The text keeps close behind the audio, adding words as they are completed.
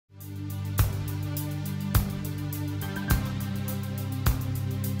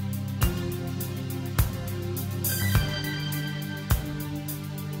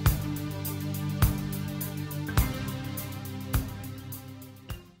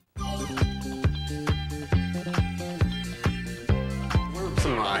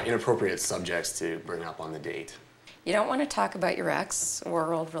inappropriate subjects to bring up on the date? You don't want to talk about your ex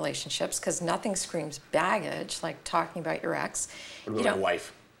or old relationships because nothing screams baggage like talking about your ex. What about your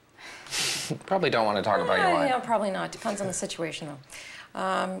wife? Probably don't want to talk about your wife. No, probably not. Depends on the situation,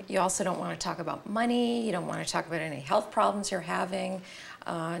 though. You also don't want to talk about money. You don't want to talk about any health problems you're having.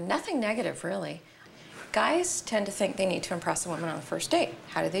 Nothing negative, really. Guys tend to think they need to impress a woman on the first date.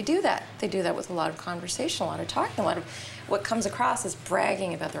 How do they do that? They do that with a lot of conversation, a lot of talking, a lot of what comes across as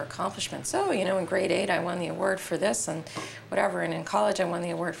bragging about their accomplishments. Oh, you know, in grade 8, I won the award for this and whatever, and in college, I won the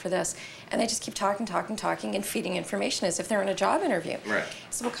award for this. And they just keep talking, and feeding information as if they're in a job interview. Right.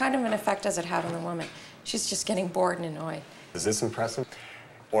 So what kind of an effect does it have on the woman? She's just getting bored and annoyed. Is this impressive?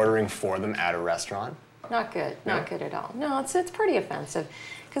 Ordering for them at a restaurant? Not good. Not good at all. No, it's pretty offensive.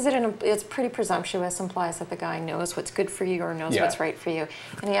 Because it's pretty presumptuous, implies that the guy knows what's good for you or knows what's right for you,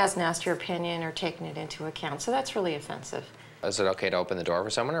 and he hasn't asked your opinion or taken it into account. So that's really offensive. Is it okay to open the door for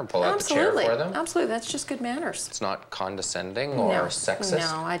someone or pull out the chair for them? Absolutely, that's just good manners. It's not condescending or sexist?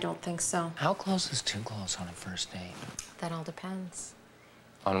 No, I don't think so. How close is too close on a first date? That all depends.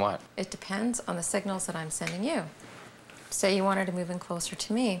 On what? It depends on the signals that I'm sending you. Say you wanted to move in closer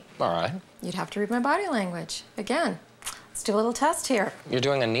to me. All right. You'd have to read my body language. Again, let's do a little test here. You're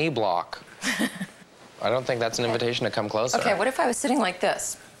doing a knee block. I don't think that's an invitation to come closer. Okay, what if I was sitting like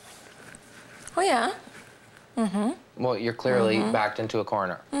this? Oh, yeah. Well, you're clearly backed into a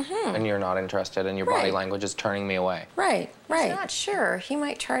corner, and you're not interested, and your body language is turning me away. Right. He's not sure. He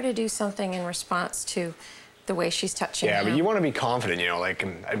might try to do something in response to the way she's touching him. Yeah, but you want to be confident, you know, like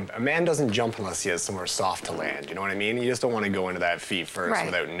a man doesn't jump unless he has somewhere soft to land, you know what I mean? You just don't want to go into that feet first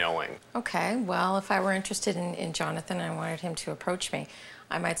without knowing. Okay, well, if I were interested in Jonathan and I wanted him to approach me,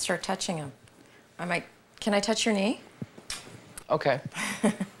 I might start touching him. Can I touch your knee? Okay.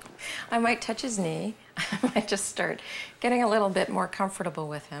 I might touch his knee. I might just start getting a little bit more comfortable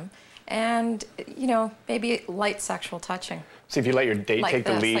with him. And, you know, maybe light sexual touching. So if you let your date like take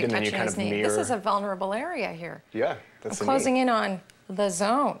the lead and then you kind of knee. mirror... This is a vulnerable area here. Yeah, that's I'm closing in on the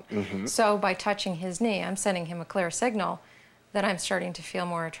zone. So by touching his knee, I'm sending him a clear signal that I'm starting to feel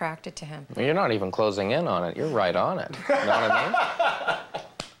more attracted to him. You're not even closing in on it. You're right on it. You know what I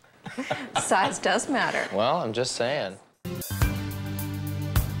mean? Size does matter. Well, I'm just saying.